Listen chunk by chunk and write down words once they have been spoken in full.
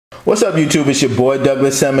What's up, YouTube? It's your boy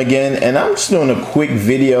Douglas M again, and I'm just doing a quick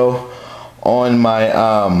video on my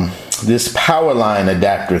this power line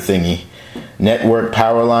adapter thingy, network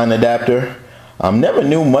power line adapter. Never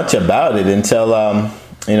knew much about it until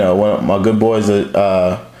you know, one of my good boys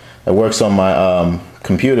that works on my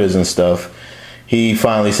computers and stuff. He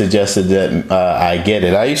finally suggested that I get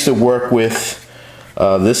it. I used to work with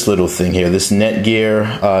this little thing here, this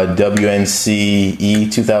Netgear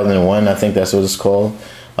WNC 2001, I think that's what it's called,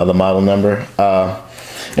 the model number.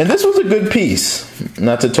 And this was a good piece,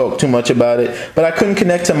 not to talk too much about it, but I couldn't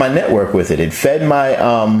connect to my network with it. It fed my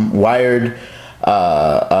wired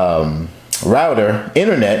router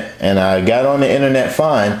internet, and I got on the internet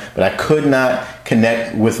fine, but I could not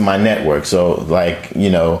connect with my network. So, like, you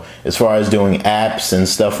know, as far as doing apps and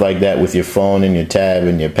stuff like that with your phone and your tab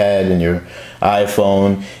and your pad and your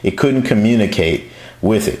iPhone, it couldn't communicate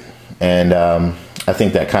with it, and I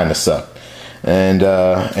think that kind of sucked. And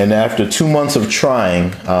after 2 months of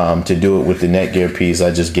trying to do it with the Netgear piece,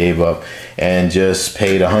 I just gave up and just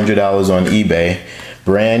paid $100 on eBay,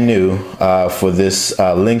 brand new, for this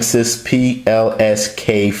Linksys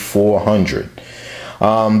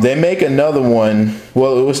Plsk400. They make another one.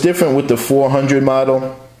 Well, it was different with the 400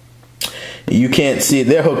 model. You can't see it.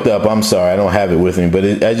 They're hooked up. I'm sorry, I don't have it with me. But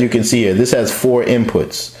as you can see here, this has 4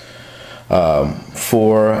 inputs,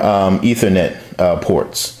 4 Ethernet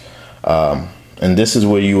ports. And this is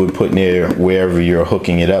where you would put near wherever you're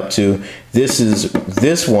hooking it up to.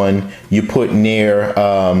 This one you put near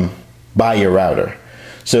by your router.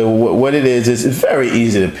 So what it is it's very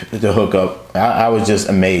easy to hook up. I was just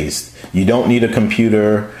amazed. You don't need a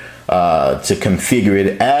computer to configure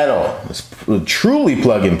it at all. It's truly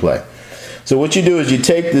plug and play. So what you do is you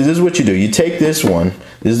take this is what you do. You take this one.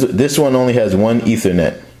 This one only has 1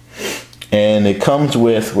 Ethernet, and it comes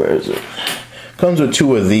with, where is it? It comes with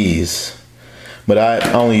 2 of these. But I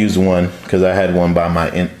only used 1 because I had one by my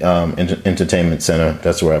entertainment center.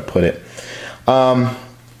 That's where I put it.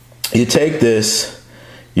 You take this,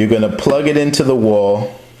 you're going to plug it into the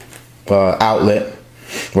wall outlet,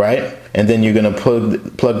 right? And then you're going to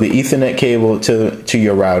plug the Ethernet cable to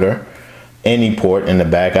your router, any port in the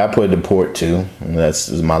back. I put the port 2. That's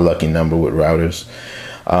my lucky number with routers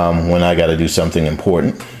when I got to do something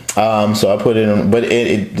important. So I put it in, but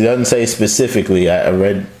it doesn't say specifically. I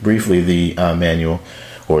read briefly the manual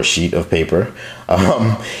or sheet of paper,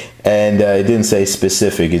 and it didn't say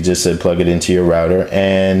specific. It just said plug it into your router.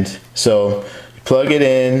 And so plug it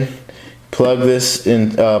in, plug this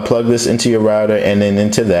into your router, and then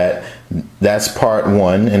into that. That's part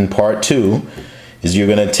 1, and part 2 is you're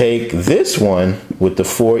going to take this one with the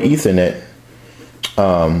 4 Ethernet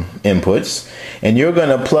inputs, and you're going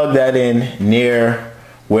to plug that in near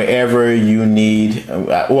wherever you need,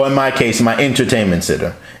 or in my case, my entertainment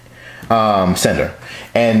center. And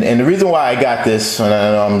the reason why I got this, and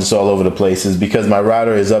I know I'm just all over the place, is because my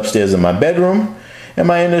router is upstairs in my bedroom, and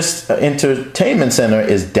my entertainment center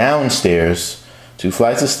is downstairs, 2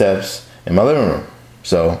 flights of steps in my living room.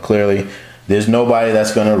 So clearly, there's nobody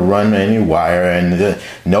that's going to run any wire, and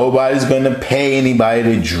nobody's going to pay anybody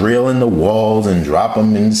to drill in the walls and drop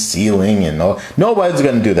them in the ceiling and all. Nobody's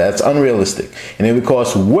going to do that. It's unrealistic, and it would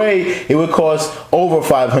cost over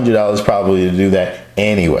 $500 probably to do that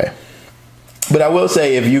anyway. But I will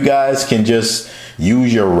say, if you guys can just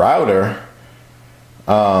use your router,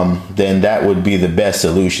 then that would be the best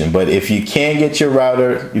solution. But if you can't get your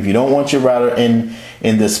router, if you don't want your router in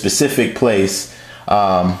the specific place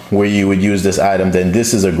where you would use this item, then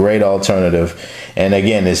this is a great alternative. And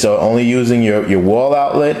again, it's only using your wall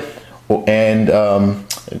outlet, and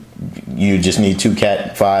you just need 2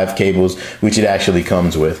 Cat 5 cables, which it actually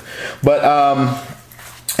comes with. But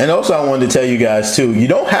and also I wanted to tell you guys too, you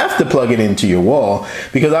don't have to plug it into your wall,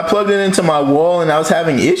 because I plugged it into my wall and I was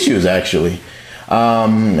having issues actually.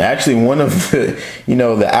 Actually, one of the, you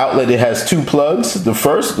know, the outlet, it has 2 plugs. The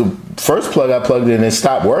first plug I plugged in, it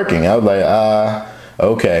stopped working. I was like,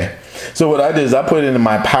 okay. So what I did is I put it into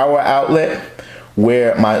my power outlet,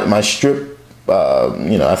 where my strip,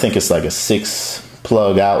 you know, I think it's like a 6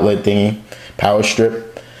 plug outlet thingy, power strip,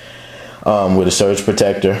 with a surge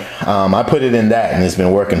protector. I put it in that, and it's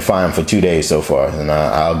been working fine for 2 days so far, and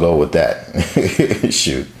I'll go with that.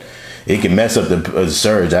 Shoot. It can mess up the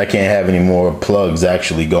surge. I can't have any more plugs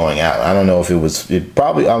actually going out. I don't know if I was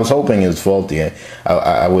hoping it was faulty.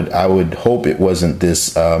 I would hope it wasn't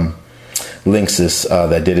this Linksys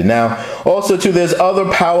that did it. Now, also too, there's other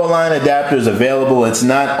power line adapters available. It's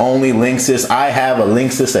not only Linksys. I have a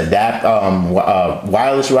Linksys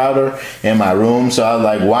wireless router in my room, so I was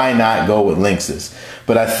like, why not go with Linksys?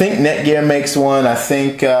 but I think Netgear makes one. I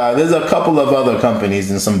think there's a couple of other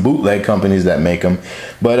companies and some bootleg companies that make them.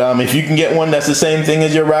 But if you can get one that's the same thing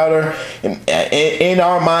as your router, in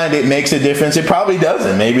our mind, it makes a difference. It probably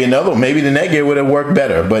doesn't. Maybe maybe the Netgear would have worked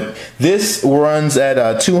better. But this runs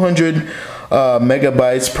at 200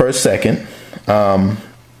 megabytes per second,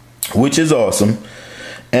 which is awesome.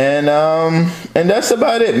 And that's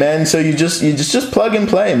about it, man. So you just plug and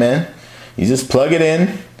play, man. You just plug it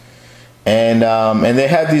in. And they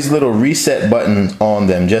have these little reset buttons on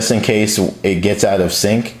them just in case it gets out of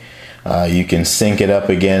sync. You can sync it up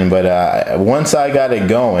again. But once I got it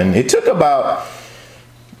going, it took about,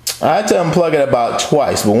 I had to unplug it about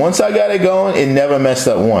twice. But once I got it going, it never messed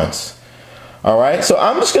up once. All right, so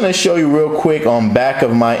I'm just going to show you real quick on back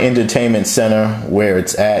of my entertainment center where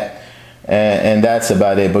it's at. And that's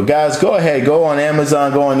about it. But guys, go ahead, go on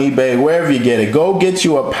Amazon, go on eBay, wherever you get it. Go get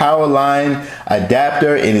you a power line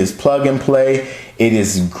adapter. It is plug and play. It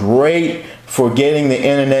is great for getting the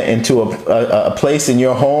internet into a place in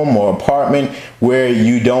your home or apartment where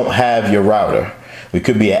you don't have your router. It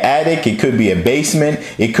could be an attic, it could be a basement,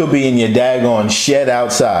 it could be in your daggone shed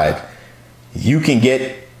outside. You can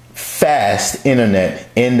get fast internet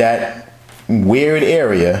in that weird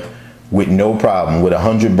area with no problem, with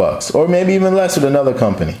 $100 or maybe even less with another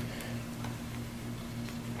company.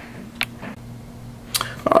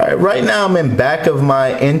 All right, right now I'm in back of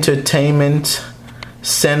my entertainment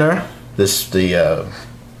center. The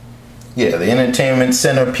entertainment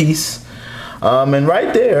center piece, and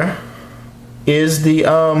right there is the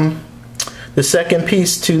second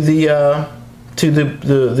piece to the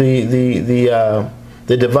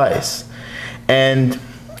device. And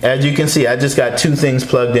as you can see, I just got two things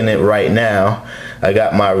plugged in it right now. I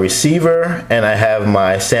got my receiver and I have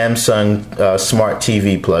my Samsung smart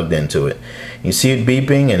TV plugged into it. You see it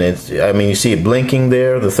beeping, and you see it blinking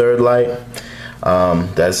there, the third light.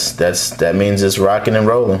 That means it's rocking and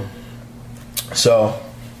rolling. So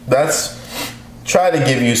that's try to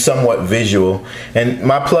give you somewhat visual. And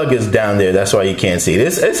my plug is down there, that's why you can't see it.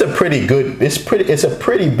 It's a pretty good. It's a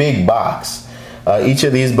pretty big box. Each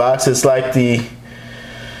of these boxes, it's like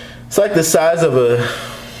the size of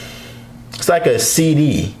it's like a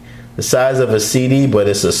CD, the size of a CD, but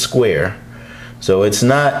it's a square. So it's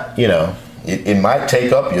not, it might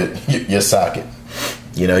take up your socket.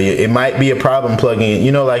 It might be a problem plugging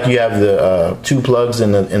in. Like you have the two plugs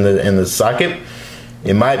in the socket.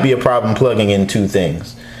 It might be a problem plugging in two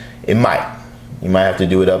things. It might. You might have to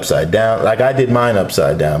do it upside down. Like I did mine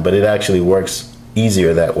upside down, but it actually works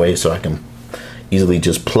easier that way, so I can easily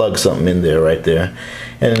just plug something in there right there.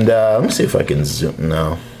 And let me see if I can zoom.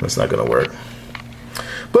 No, that's not gonna work.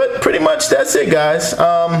 But pretty much that's it, guys.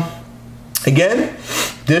 Again,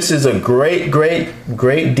 this is a great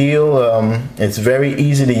deal. It's very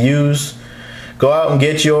easy to use. Go out and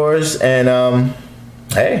get yours, and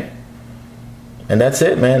hey, and that's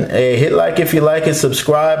it, man. Hey, hit like if you like it,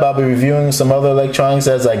 subscribe. I'll be reviewing some other electronics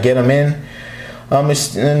as I get them in.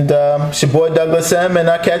 It's your boy Douglas M, and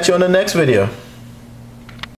I'll catch you on the next video.